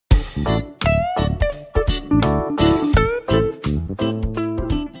Hello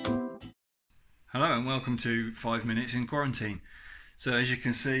and welcome to 5 Minutes in Quarantine. So as you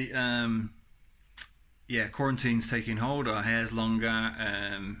can see, yeah, quarantine's taking hold. Our hair's longer,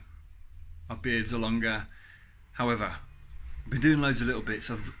 our beards are longer. However, I've been doing loads of little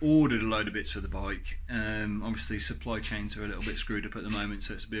bits. I've ordered a load of bits for the bike. Obviously supply chains are a little bit screwed up at the moment,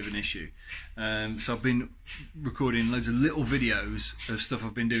 so it's a bit of an issue. So I've been recording loads of little videos of stuff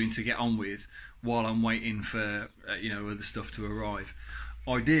I've been doing to get on with while I'm waiting for you know, other stuff to arrive.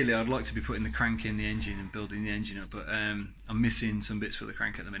 Ideally, I'd like to be putting the crank in the engine and building the engine up, but I'm missing some bits for the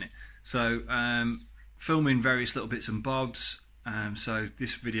crank at the minute. So filming various little bits and bobs. So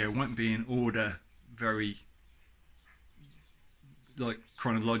this video won't be in order very like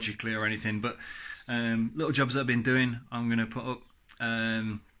chronologically or anything, but little jobs that I've been doing I'm going to put up.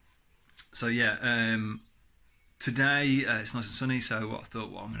 So yeah, today it's nice and sunny, so what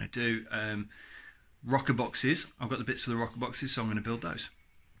I'm going to do, rocker boxes. I've got the bits for the rocker boxes, so I'm going to build those.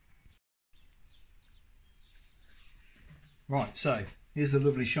 Right, so here's the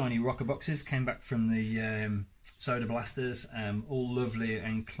lovely shiny rocker boxes. Came back from the soda blasters, all lovely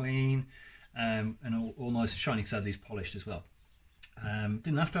and clean, and all nice and shiny because I had these polished as well.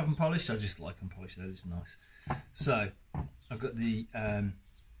 Didn't have to have them polished, I just like them polished, they're just nice. So I've got the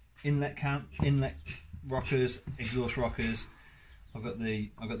inlet rockers, exhaust rockers. I've got the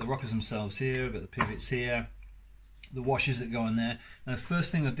rockers themselves here. I've got the pivots here, the washers that go on there. Now the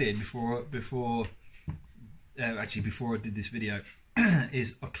first thing I did before I did this video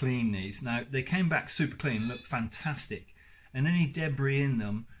is I cleaned these. Now they came back super clean, looked fantastic, and any debris in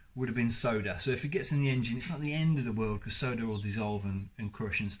them would have been soda. So if it gets in the engine, it's not the end of the world because soda will dissolve and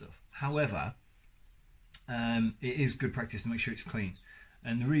crush and stuff. However, it is good practice to make sure it's clean.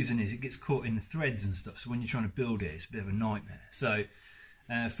 And the reason is it gets caught in the threads and stuff, so when you're trying to build it, it's a bit of a nightmare. So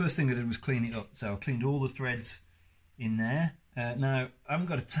first thing I did was clean it up. So I cleaned all the threads in there. Now I haven't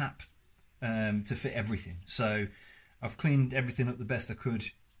got a tap to fit everything, so I've cleaned everything up the best I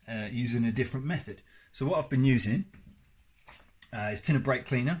could using a different method. So what I've been using is tin of brake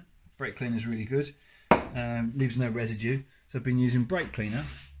cleaner. Brake cleaner is really good, leaves no residue. So I've been using brake cleaner,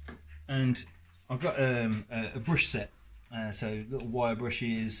 and I've got a brush set. So little wire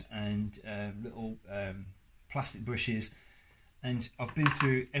brushes and little plastic brushes, and I've been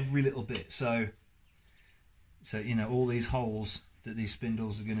through every little bit. So you know, all these holes that these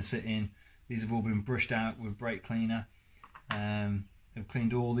spindles are going to sit in, these have all been brushed out with brake cleaner. I've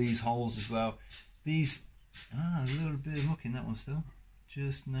cleaned all these holes as well. These, a little bit of muck in that one still.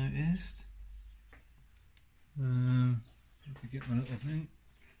 Just noticed. Let me get my little thing.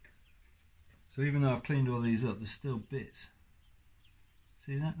 So even though I've cleaned all these up, there's still bits.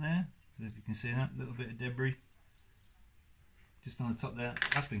 See that there? If you can see that, little bit of debris just on the top there.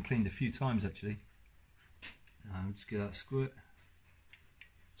 That's been cleaned a few times actually. Just give that a squirt.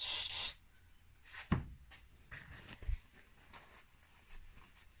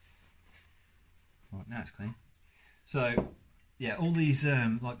 Right, now it's clean. So yeah, all these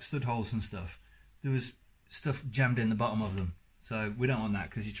like stud holes and stuff, there was stuff jammed in the bottom of them. So we don't want that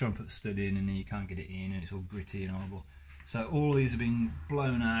because you try and put the stud in and then you can't get it in and it's all gritty and horrible. So all these have been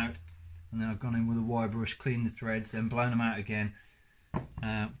blown out, and then I've gone in with a wire brush, cleaned the threads, then blown them out again.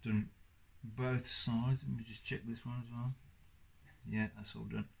 Done both sides. Let me just check this one as well. Yeah, that's all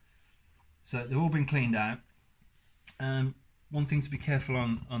done. So they've all been cleaned out. One thing to be careful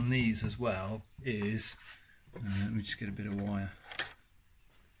on these as well is, let me just get a bit of wire,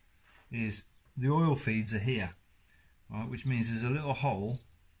 is the oil feeds are here. Right, which means there's a little hole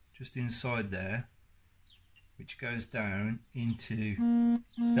just inside there which goes down into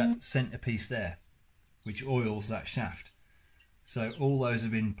that centerpiece there, which oils that shaft. So all those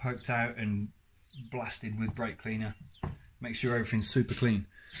have been poked out and blasted with brake cleaner. Make sure everything's super clean.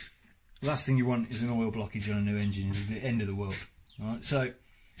 The last thing you want is an oil blockage on a new engine. It's the end of the world. All right, so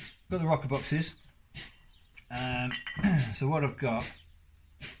got the rocker boxes. So what I've got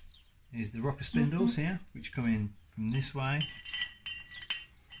is the rocker spindles here, which come in from this way,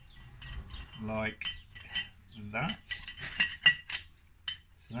 like that.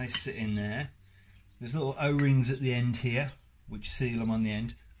 So they sit in there. There's little O-rings at the end here, which seal them on the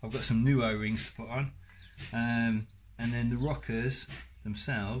end. I've got some new O-rings to put on. And then the rockers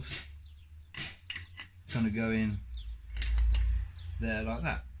themselves kind of go in there like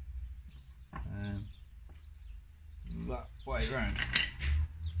that. That way around.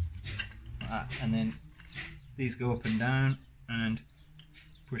 Like that. And then these go up and down, and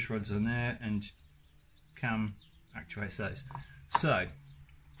push rods on there, and cam actuates those. So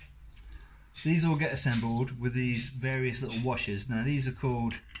these all get assembled with these various little washers. Now these are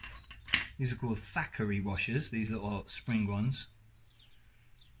called These are called Thackeray washers, these little spring ones.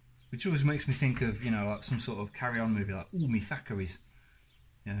 Which always makes me think of, you know, like some sort of Carry On movie, like, ooh, me Thackeray's.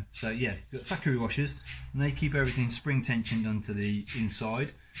 Yeah, so yeah, you've got Thackeray washers, and they keep everything spring tensioned onto the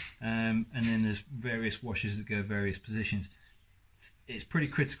inside. And then there's various washers that go various positions. It's pretty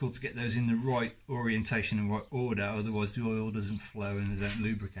critical to get those in the right orientation and right order, otherwise the oil doesn't flow and they don't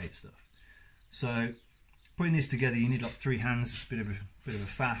lubricate stuff. So putting this together, you need like 3 hands. It's a bit of a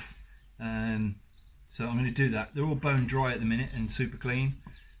faff. So I'm going to do that. They're all bone dry at the minute and super clean.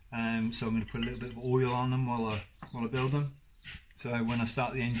 So I'm going to put a little bit of oil on them while I build them. So when I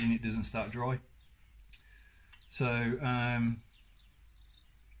start the engine, it doesn't start dry. So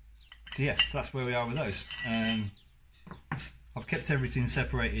yeah, so that's where we are with those. I've kept everything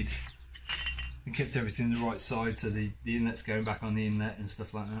separated and kept everything the right side, so the inlet's going back on the inlet and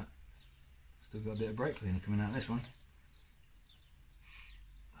stuff like that. Still got a bit of brake cleaner coming out of this one.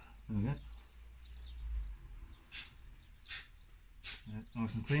 There we go.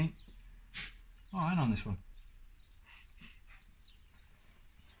 Nice and clean. Oh, and on this one.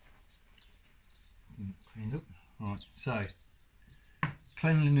 Cleaned up. Right, so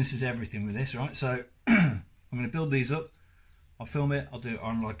cleanliness is everything with this, right? So I'm going to build these up. I'll film it. I'll do it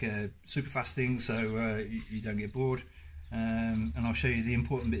on like a super fast thing, so you don't get bored. And I'll show you the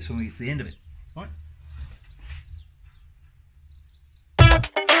important bits when we get to the end of it. Right.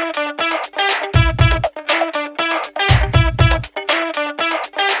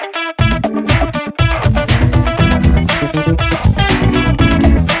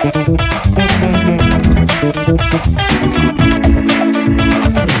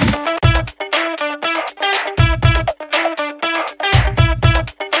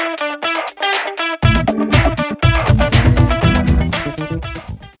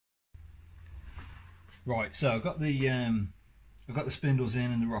 Right, so I've got the spindles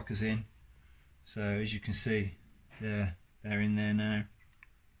in and the rockers in. So as you can see, they're in there now,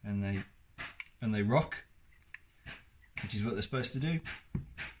 and they rock, which is what they're supposed to do.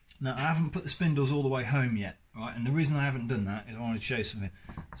 Now I haven't put the spindles all the way home yet, right? And the reason I haven't done that is I want to show you something.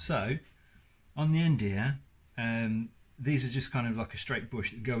 So on the end here, these are just kind of like a straight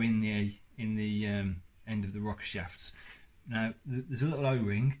bush that go in the end of the rocker shafts. Now there's a little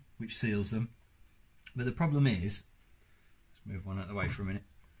O-ring which seals them. But the problem is, let's move one out of the way for a minute.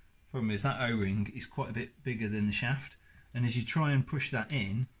 The problem is that O-ring is quite a bit bigger than the shaft, and as you try and push that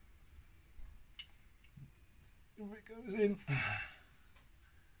in, it goes in.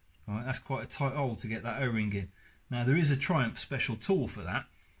 Right, that's quite a tight hole to get that O-ring in. Now there is a Triumph special tool for that,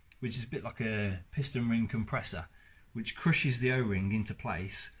 which is a bit like a piston ring compressor, which crushes the O-ring into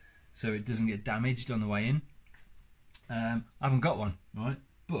place so it doesn't get damaged on the way in. I haven't got one, right?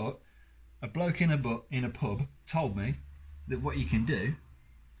 But a bloke in a pub told me that what you can do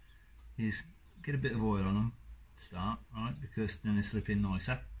is get a bit of oil on them to start, right? Because then they slip in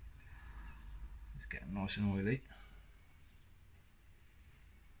nicer. Let's get them nice and oily.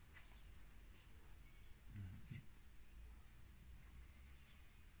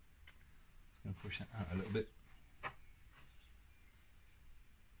 Just going to push that out a little bit.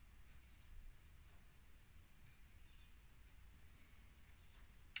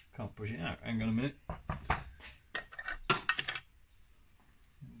 Can't push it out. Hang on a minute.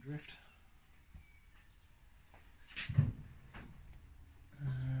 Drift.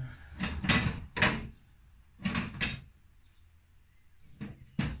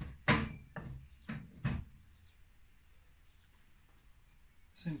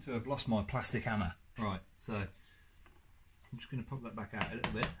 Seem to have lost my plastic hammer. Right, so I'm just going to pop that back out a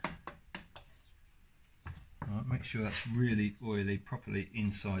little bit. Right, make sure that's really oily, properly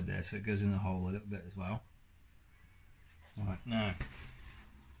inside there, so it goes in the hole a little bit as well. Right, now,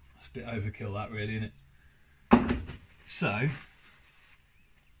 that's a bit overkill that really, isn't it? So,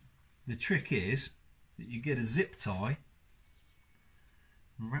 the trick is that you get a zip tie,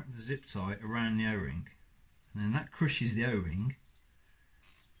 and wrap the zip tie around the O-ring, and then that crushes the O-ring.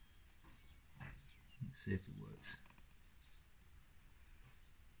 Let's see if it works.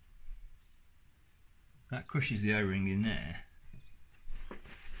 That crushes the O-ring in there,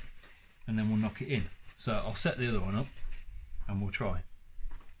 and then we'll knock it in. So I'll set the other one up and we'll try.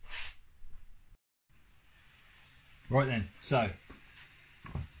 Right then, so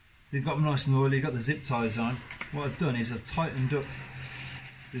they've got them nice and oily, got the zip ties on. What I've done is I've tightened up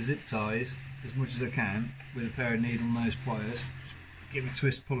the zip ties as much as I can with a pair of needle nose pliers. Give them a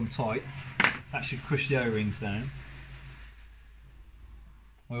twist, pull them tight. That should crush the O-rings down.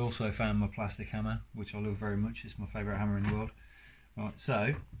 I also found my plastic hammer, which I love very much. It's my favourite hammer in the world. Right,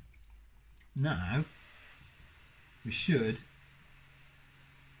 so now we should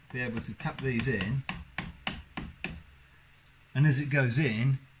be able to tap these in, and as it goes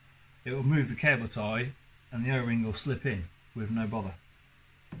in it will move the cable tie and the O-ring will slip in with no bother.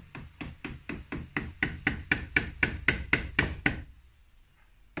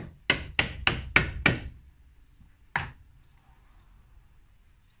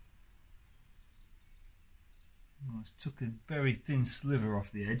 I just took a very thin sliver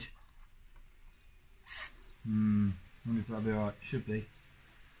off the edge. Wonder if that'll be alright. Should be.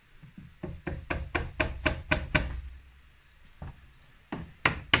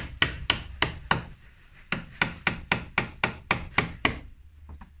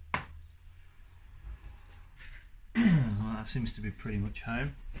 Well, that seems to be pretty much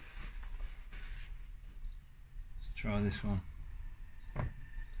home. Let's try this one. Make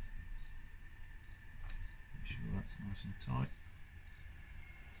sure that's nice and tight.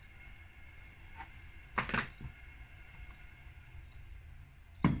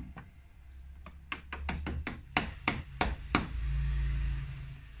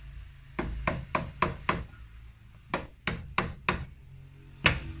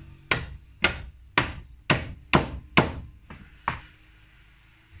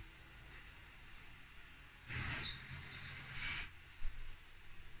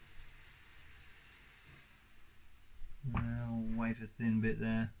 A thin bit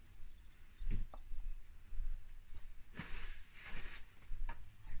there.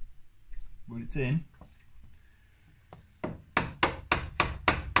 Well, it's in.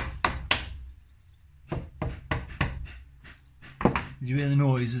 Did you hear the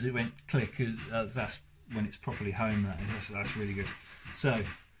noise as it went click? That's when it's properly home. That's really good. So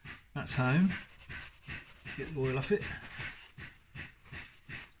that's home. Get the oil off it.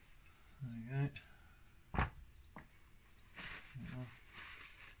 There you go.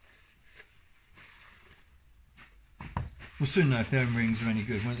 We'll soon know if the O-rings are any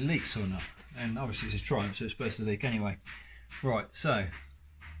good, when it leaks or not. And obviously it's a Triumph, so it's supposed to leak anyway. Right, so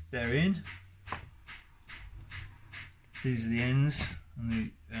they're in. These are the ends, and these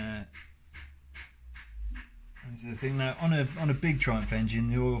are the thing. Now on a big Triumph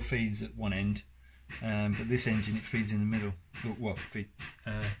engine, the oil feeds at one end, but this engine it feeds in the middle. Well,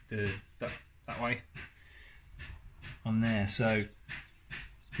 that way on there. So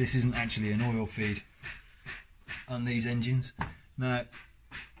this isn't actually an oil feed on these engines. Now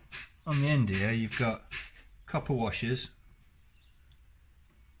on the end here you've got copper washers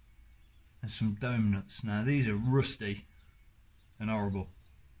and some dome nuts. Now these are rusty and horrible.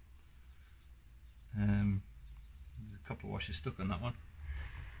 There's a copper washer stuck on that one.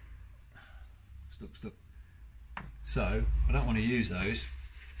 Stuck. So I don't want to use those.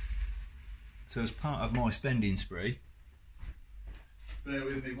 So as part of my spending spree, bear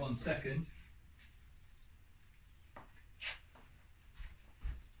with me 1 second.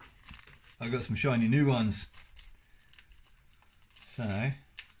 I've got some shiny new ones. So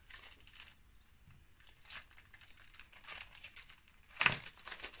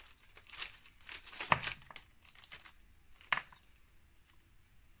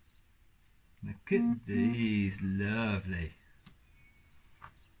look at these, lovely.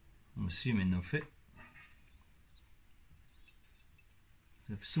 I'm assuming they'll fit.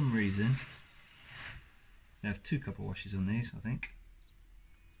 So for some reason they have 2 copper washers on these, I think.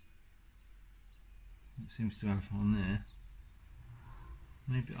 It seems to have on there.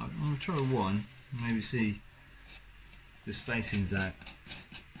 Maybe I'm going to try 1, maybe see the spacing's out.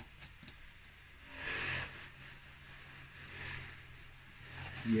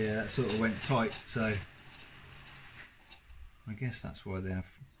 Yeah, that sort of went tight, so I guess that's why they have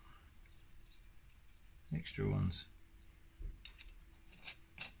extra ones.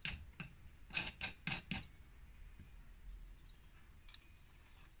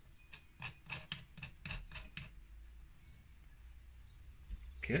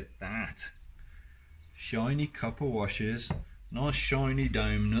 Look at that. Shiny copper washers, nice shiny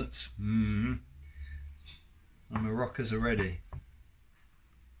dome nuts. And my rockers are ready.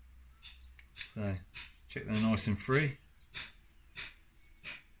 So check they're nice and free.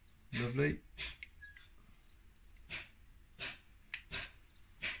 Lovely.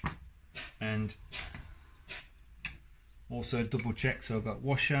 And also double check, so I've got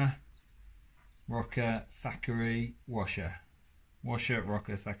washer, rocker, Thackeray, washer. Washer,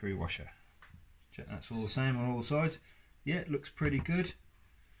 rocker, Thackeray, washer. Check that's all the same on all sides. Yeah, it looks pretty good.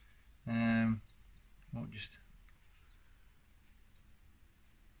 Might just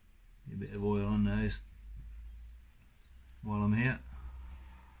get a bit of oil on those while I'm here,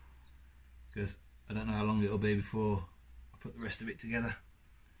 because I don't know how long it'll be before I put the rest of it together.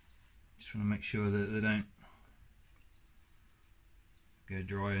 Just want to make sure that they don't go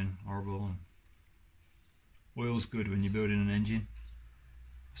dry and horrible. And oil's good when you're building an engine.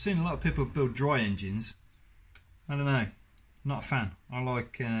 I've seen a lot of people build dry engines. I don't know, not a fan. I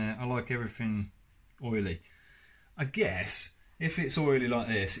like everything oily. I guess if it's oily like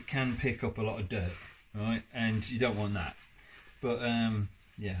this, it can pick up a lot of dirt, right? And you don't want that. But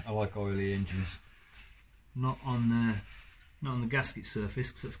yeah, I like oily engines. Not on the gasket surface,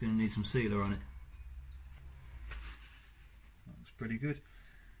 because that's going to need some sealer on it. That's pretty good.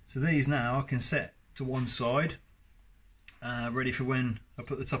 So these now I can set to one side, ready for when I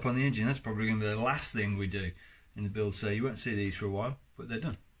put the top on the engine. That's probably going to be the last thing we do in the build, so you won't see these for a while, but they're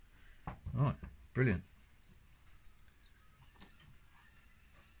done. Alright, brilliant.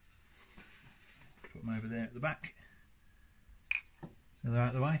 Put them over there at the back, so they're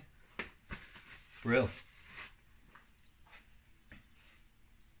out of the way. Brill.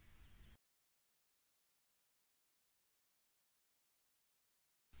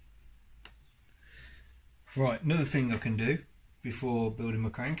 Right, another thing I can do before building my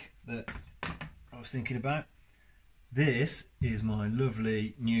crank that I was thinking about. This is my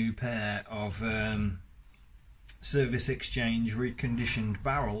lovely new pair of service exchange reconditioned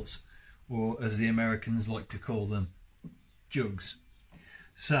barrels, or as the Americans like to call them, jugs.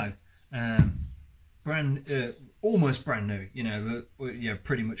 So, almost brand new, you know, yeah,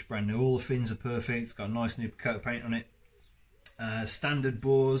 pretty much brand new. All the fins are perfect. It's got a nice new coat of paint on it. Standard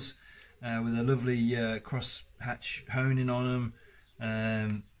bores. With a lovely cross hatch honing on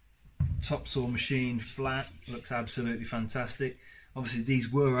them, top saw machine, flat, looks absolutely fantastic. Obviously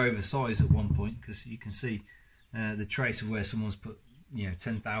these were oversized at one point, because you can see the trace of where someone's put, you know,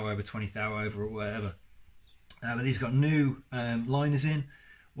 10th hour over, 20th hour over, or whatever. But these got new liners in,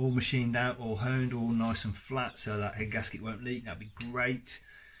 all machined out, all honed, all nice and flat, so that head gasket won't leak. That'd be great.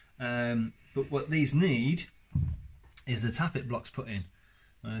 But what these need is the tappet blocks put in.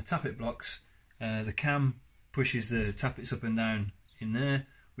 Tappet blocks, the cam pushes the tappets up and down in there,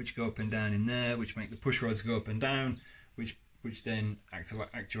 which go up and down in there, which make the push rods go up and down, which then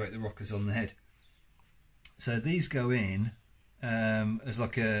actuate the rockers on the head. So these go in as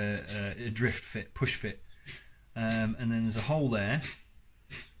like a drift fit, push fit, and then there's a hole there,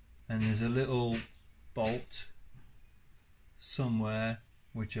 and there's a little bolt somewhere,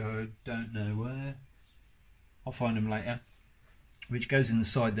 which I don't know where. I'll find them later, which goes in the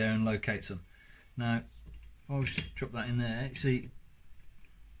side there and locates them. Now, if I was to drop that in there, you see,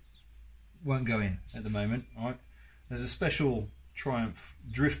 won't go in at the moment. All right, there's a special Triumph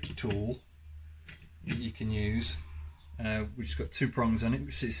drift tool that you can use, which has got two prongs on it,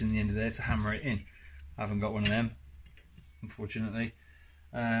 which sits in the end of there to hammer it in. I haven't got one of them, unfortunately.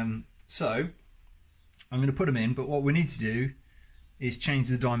 So I'm going to put them in, but what we need to do is change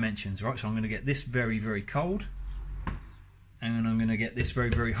the dimensions. Right, so I'm going to get this very, very cold, and I'm going to get this very,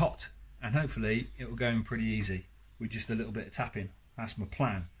 very hot, and hopefully it will go in pretty easy with just a little bit of tapping. That's my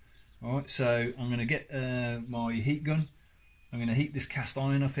plan. Alright, so I'm going to get my heat gun. I'm going to heat this cast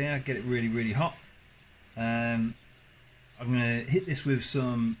iron up here, get it really, really hot. I'm going to hit this with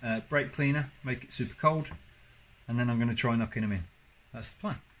some brake cleaner, make it super cold, and then I'm going to try knocking them in. That's the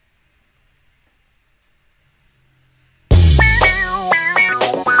plan.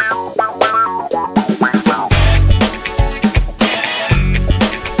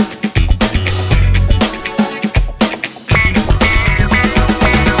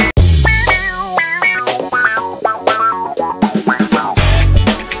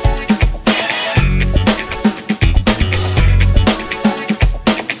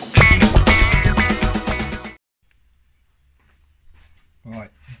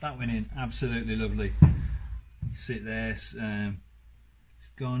 Right, that went in absolutely lovely. You see it there, it's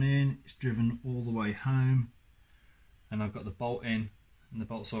gone in, it's driven all the way home, and I've got the bolt in, and the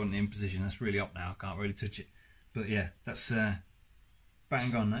bolt's already in position. That's really up now, I can't really touch it. But yeah, that's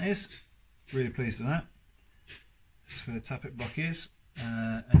bang on, that is. Really pleased with that. That's where the tappet block is,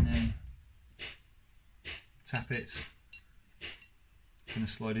 and then tappet's going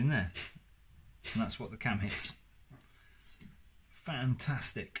to slide in there, and that's what the cam hits.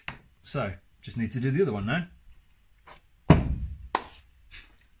 Fantastic. So, just need to do the other one now.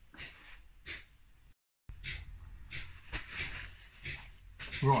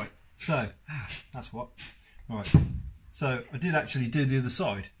 Right, so, that's what. Right, so I did actually do the other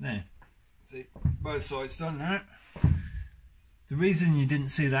side. There. See, both sides done now. The reason you didn't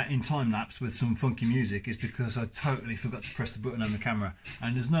see that in time lapse with some funky music is because I totally forgot to press the button on the camera,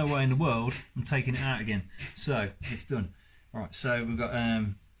 and there's no way in the world I'm taking it out again. So, it's done. Right, so we've got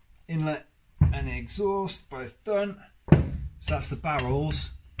inlet and exhaust both done. So that's the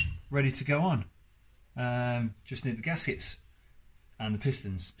barrels ready to go on. Just need the gaskets. and the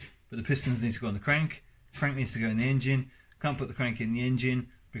pistons. But the pistons need to go on the crank needs to go in the engine. Can't put the crank in the engine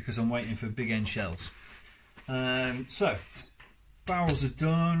because I'm waiting for big end shells. So barrels are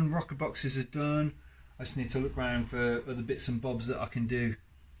done, rocker boxes are done. I just need to look around for other bits and bobs that I can do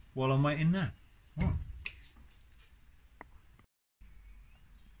while I'm waiting now.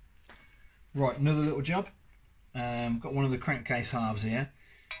 Right, another little job. Got one of the crankcase halves here.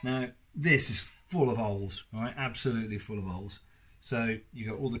 Now this is full of holes, right? Absolutely full of holes. So you've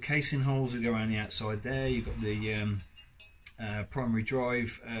got all the casing holes that go around the outside there. You've got the primary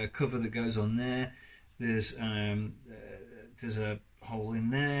drive cover that goes on there. There's a hole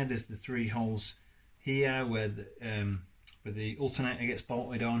in there. There's the 3 holes here where the alternator gets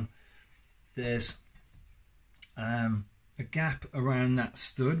bolted on. There's a gap around that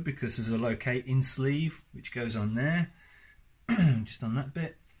stud because there's a locating sleeve which goes on there, just on that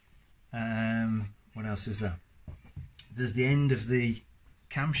bit. What else is there? There's the end of the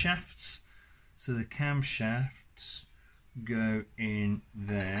camshafts. So the camshafts go in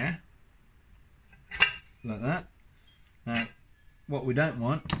there, like that. Now, what we don't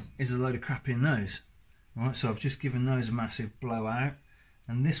want is a load of crap in those. Right, so I've just given those a massive blowout,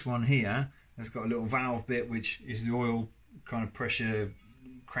 and this one here has got a little valve bit which is the oil kind of pressure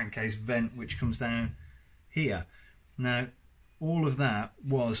crankcase vent which comes down here. Now all of that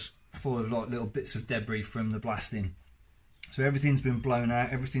was full of like little bits of debris from the blasting, so everything's been blown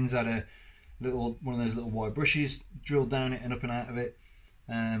out. Everything's had a little one of those little wire brushes drilled down it and up and out of it.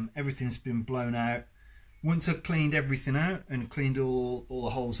 Everything's been blown out. Once I've cleaned everything out and cleaned all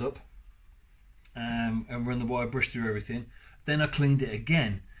the holes up and run the wire brush through everything, then I cleaned it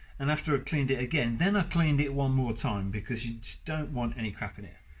again. And after I cleaned it again, then I cleaned it one more time because you just don't want any crap in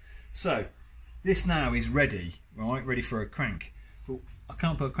it. So this now is ready, right? Ready for a crank. But I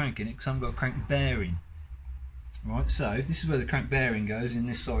can't put a crank in it because I haven't got a crank bearing. Right, so this is where the crank bearing goes, in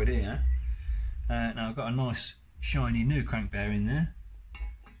this side here. Now I've got a nice shiny new crank bearing there,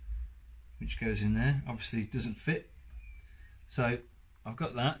 which goes in there. Obviously it doesn't fit. So I've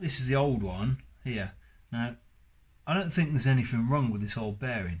got that. This is the old one here. Now I don't think there's anything wrong with this old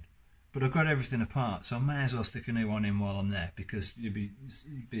bearing, but I've got everything apart, so I may as well stick a new one in while I'm there because it'd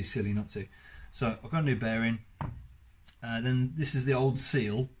be silly not to. So I've got a new bearing. Then this is the old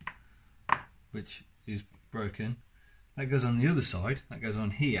seal, which is broken. That goes on the other side. That goes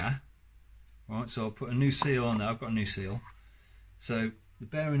on here. Right, so I'll put a new seal on there. I've got a new seal. So the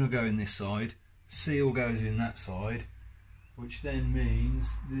bearing will go in this side. Seal goes in that side, which then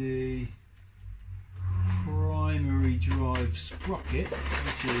means the primary drive sprocket,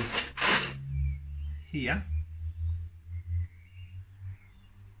 which is here,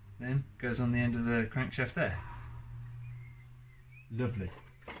 then goes on the end of the crankshaft there. Lovely.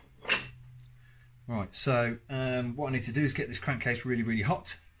 Right, so what I need to do is get this crankcase really, really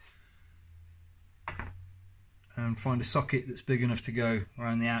hot and find a socket that's big enough to go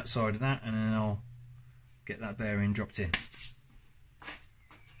around the outside of that, and then I'll get that bearing dropped in.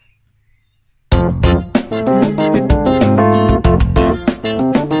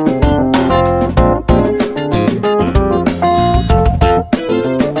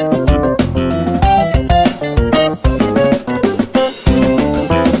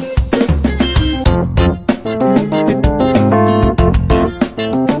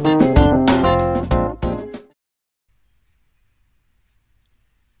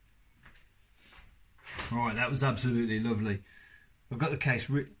 Right, that was absolutely lovely. I've got the case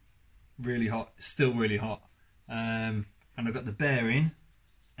really hot, still really hot, and I've got the bearing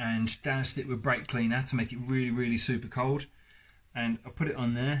and doused it with brake cleaner to make it really, really super cold, and I put it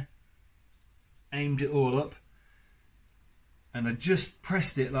on there, aimed it all up, and I just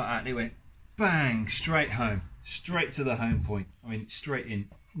pressed it like that and it went bang, straight home, straight to the home point. I mean, straight in,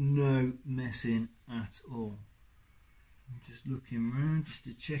 no messing at all. I'm just looking around just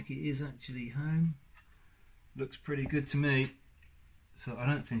to check it is actually home. Looks pretty good to me, so I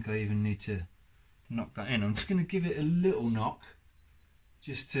don't think I even need to knock that in. I'm just going to give it a little knock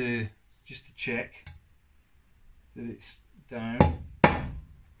just to check that it's down.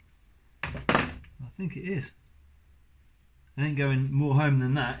 I think it is. I ain't going more home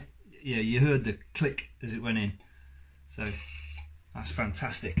than that. Yeah, you heard the click as it went in, so that's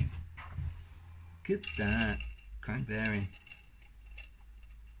fantastic. Look at that crank bearing.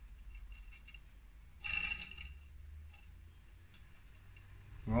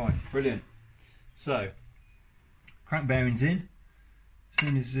 Right, brilliant. So, crank bearing's in. As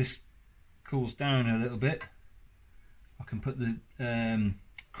soon as this cools down a little bit, I can put the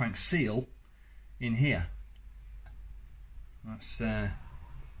crank seal in here. That's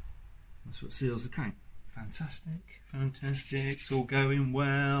what seals the crank. Fantastic, fantastic. It's all going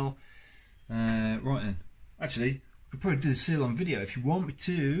well. Right then. Actually, I could probably do the seal on video if you want me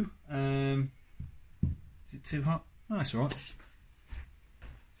to. Is it too hot? No, that's all right.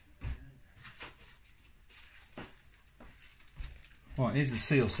 Right, here's the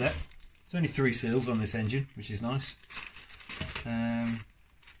seal set. There's only 3 seals on this engine, which is nice. And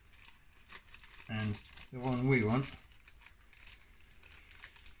the one we want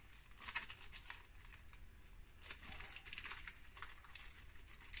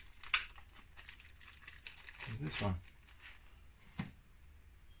is this one.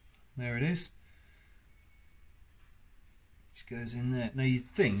 There it is. Which goes in there. Now you'd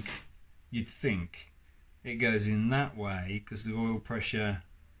think it goes in that way because the oil pressure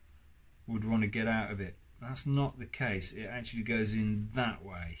would want to get out of it. That's not the case. It actually goes in that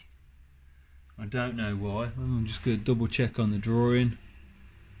way. I don't know why. I'm just going to double check on the drawing.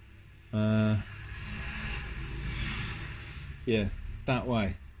 Yeah, that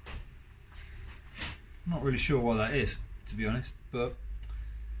way. I'm not really sure why that is, to be honest, but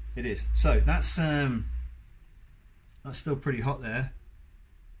it is. So that's still pretty hot there.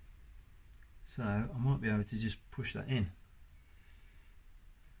 So I might be able to just push that in.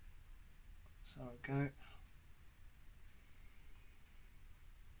 So I go.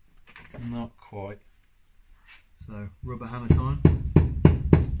 Not quite. So rubber hammer time.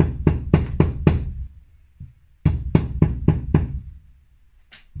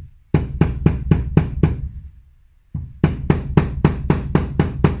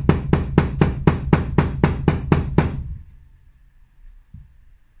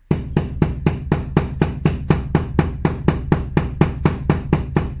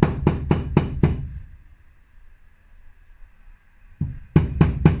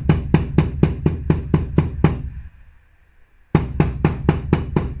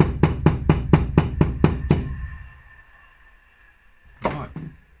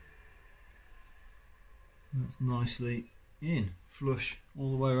 That's nicely in, flush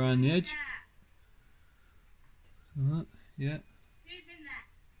all the way around the edge. Yeah. Who's in there?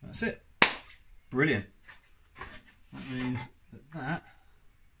 That's it. Brilliant. That means that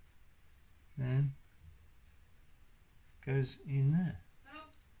then goes in there.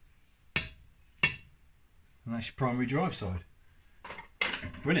 And that's your primary drive side.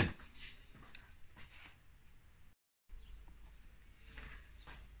 Brilliant.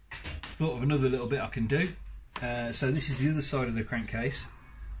 Thought of another little bit I can do. So this is the other side of the crankcase,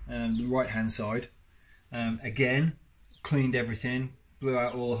 the right hand side. Again, cleaned everything, blew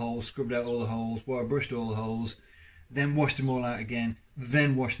out all the holes, scrubbed out all the holes, wire brushed all the holes, then washed them all out again,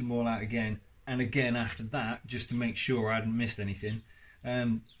 then washed them all out again, and again after that, just to make sure I hadn't missed anything.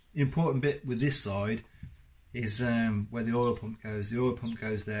 The important bit with this side is where the oil pump goes. The oil pump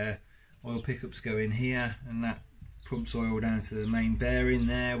goes there, oil pickups go in here, and that pumps oil down to the main bearing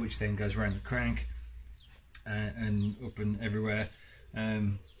there, which then goes around the crank and up and everywhere.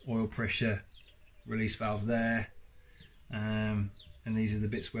 Oil pressure release valve there, and these are the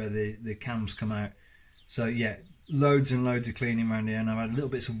bits where the cams come out. So yeah, loads and loads of cleaning around here, and I've had little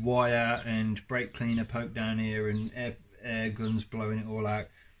bits of wire and brake cleaner poked down here and air guns blowing it all out.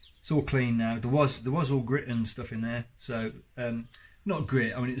 It's all clean now. There was all grit and stuff in there, so not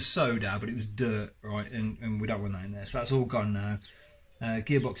grit, I mean it was soda, but it was dirt, right, and we don't want that in there, so that's all gone now.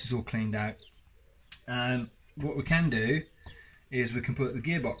 Gearbox is all cleaned out. What we can do is we can put the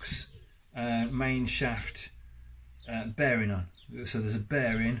gearbox main shaft bearing on. So there's a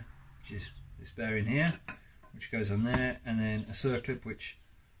bearing, which is this bearing here, which goes on there, and then a circlip which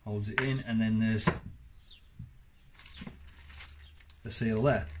holds it in, and then there's the seal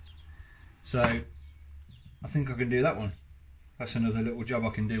there. So I think I can do that one. That's another little job I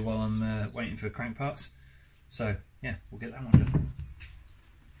can do while I'm waiting for crank parts. So yeah, we'll get that one done.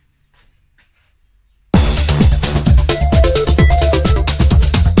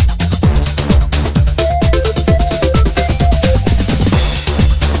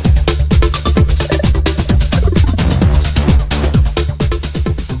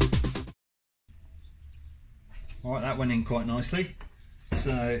 Alright, that went in quite nicely.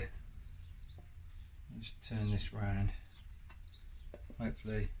 So let's turn this round.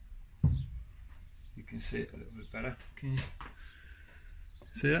 Hopefully you can see it a little bit better. Can you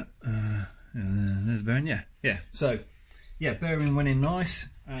see that? Yeah, there's the bearing. Yeah. So yeah, bearing went in nice.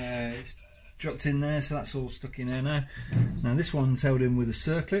 It's dropped in there, so that's all stuck in there now. Now this one's held in with a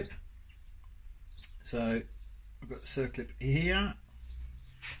circlip. So I've got the circlip here.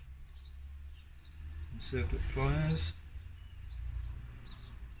 Circlip pliers.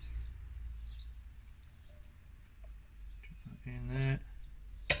 Drop that in there.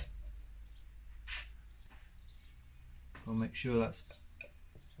 make sure that's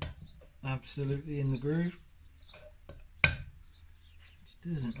absolutely in the groove.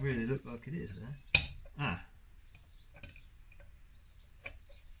 It doesn't really look like it is there. Ah.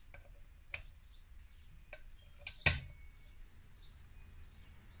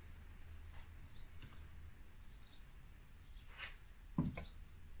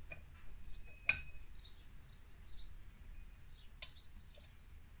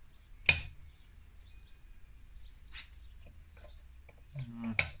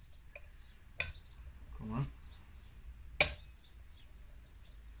 Come on.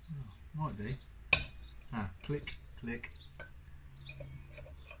 Oh, might be. Ah, click, click.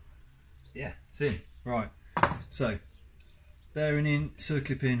 Yeah, it's in. Right. So, bearing in, silver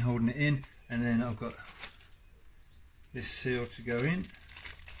clip in, holding it in, and then I've got this seal to go in.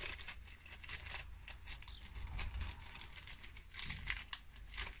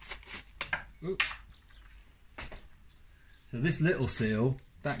 Oops. So this little seal,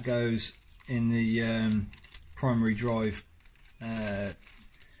 that goes in the primary drive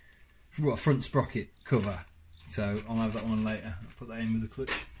front sprocket cover. So I'll have that one later. I'll put that in with the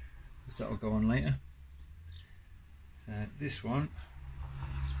clutch, because that will go on later. So this one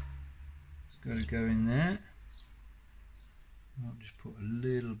has got to go in there. I'll just put a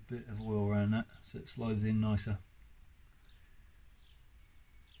little bit of oil around that so it slides in nicer.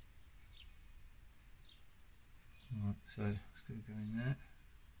 Right, so it's going to go in there.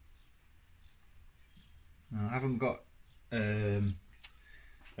 Now, I haven't got a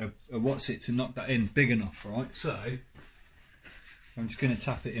what's it to knock that in big enough, right? So I'm just going to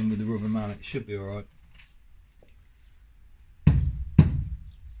tap it in with the rubber mallet. It should be alright.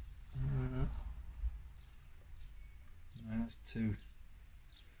 That's two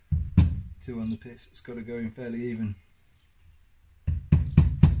on the piss. It's got to go in fairly even.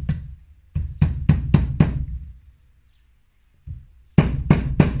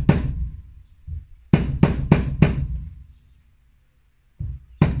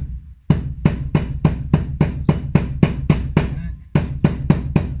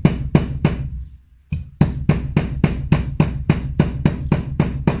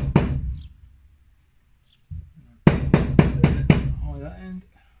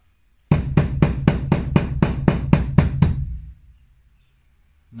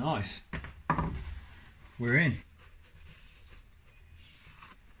 Nice. We're in.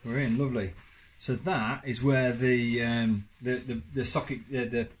 We're in. Lovely. So that is where the socket,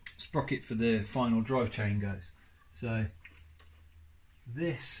 the sprocket for the final drive chain goes. So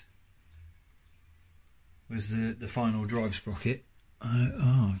this was the final drive sprocket.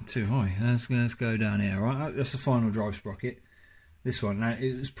 Oh, too high. Let's go down here. Right, that's the final drive sprocket. This one. Now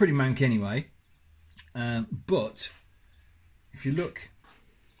it was pretty mank anyway, but if you look.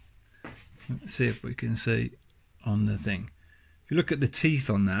 Let's see if we can see on the thing. If you look at the teeth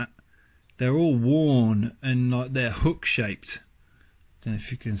on that, they're all worn and like they're hook shaped. Don't know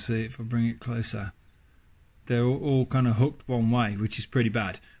if you can see it if I bring it closer. They're all kind of hooked one way, which is pretty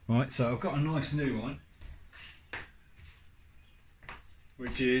bad. Right, so I've got a nice new one,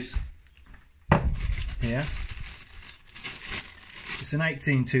 which is here. It's an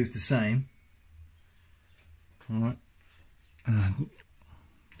 18 tooth, the same. All right.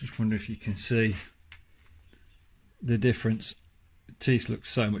 Just wonder if you can see the difference. The teeth look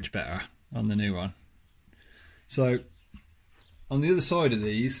so much better on the new one. So on the other side of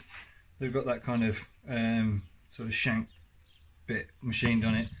these, they've got that kind of sort of shank bit machined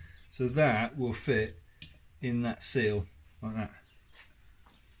on it, so that will fit in that seal like that.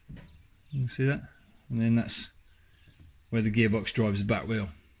 You can see that, and then that's where the gearbox drives the back wheel.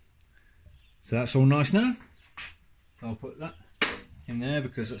 So that's all nice now. I'll put that in there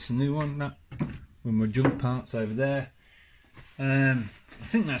because that's the new one. That with my jump parts over there. I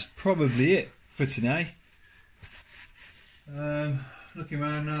think that's probably it for today. Looking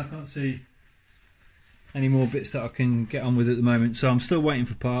around now, I can't see any more bits that I can get on with at the moment, so I'm still waiting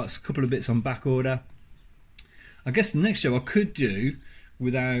for parts. A couple of bits on back order. I guess the next show I could do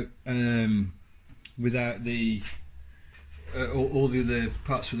without the all the other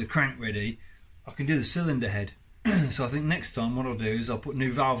parts for the crank ready. I can do the cylinder head. So I think next time what I'll do is I'll put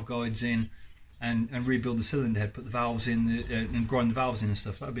new valve guides in and rebuild the cylinder head, put the valves in and grind the valves in and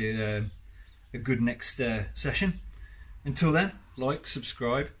stuff. That'll be a good next session. Until then, like,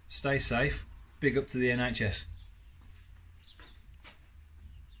 subscribe, stay safe, big up to the NHS.